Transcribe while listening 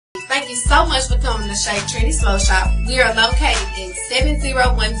Thank you so much for coming to Shaytrendysmokeshop. We are located at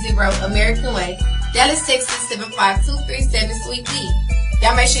 7010 American Way, Dallas, Texas 75237 Suite D.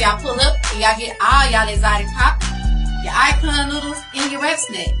 Y'all make sure y'all pull up and y'all get all y'all exotic pop, your icon noodles, and your wrap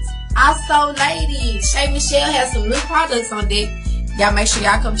snacks. Also, ladies, Shay Michelle has some new products on deck. Y'all make sure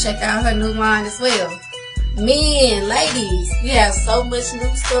y'all come check out her new line as well. Men, ladies, we have so much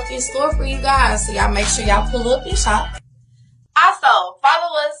new stuff in store for you guys, so y'all make sure y'all pull up and shop. Also,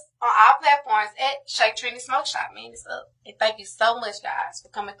 follow us on all platforms at Shaytrendysmokeshop. Man, it's up. And thank you so much, guys, for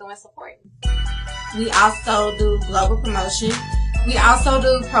coming through and supporting. We also do global promotion. We also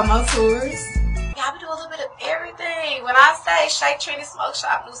do promo tours. Y'all, we do a little bit of everything. When I say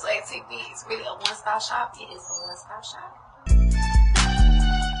Shaytrendysmokeshop, NewSwag TV is really a one-stop shop. It is a one-stop shop.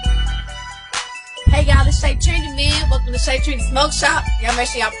 Hey y'all, it's Shay Trendy, man. Welcome to Shaytrendysmokeshop. Y'all make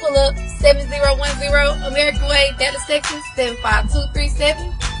sure y'all pull up 7010 American Way, Dallas, Texas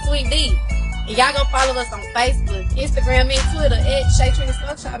 75237 Suite D. And y'all go follow us on Facebook, Instagram, and Twitter at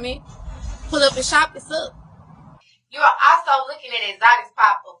Shaytrendysmokeshop, man. Pull up and shop, it's up. You are also looking at Exotic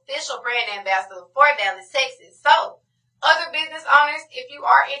Pop, official brand ambassador for Dallas, Texas. So, other business owners, if you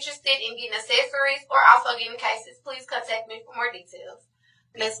are interested in getting accessories or also getting cases, please contact me for more details.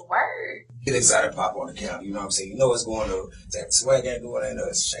 Let's work. Get Exotic Pop on the count, you know what I'm saying? You know what's going on. That swag ain't doing ain't no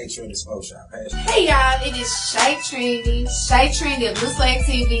Shaytrendysmokeshop. Hey y'all, it is Shay Trendy of NewSwag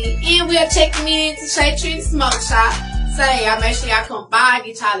TV, and we are checking in to Shaytrendysmokeshop. So y'all make sure y'all come by,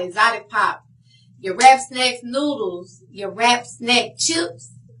 get y'all Exotic Pop, your wrap snacks noodles, your wrap snack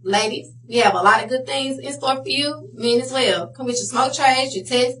chips. Ladies, we have a lot of good things in store for you, men as well. Come with your smoke trays, your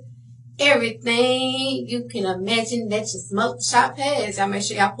test, everything you can imagine that your smoke shop has. Y'all make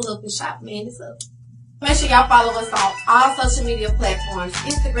sure y'all pull up and shop, man. It's up. Make sure y'all follow us on all social media platforms,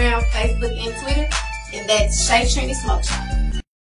 Instagram, Facebook, and Twitter. And that's Shaytrendysmokeshop.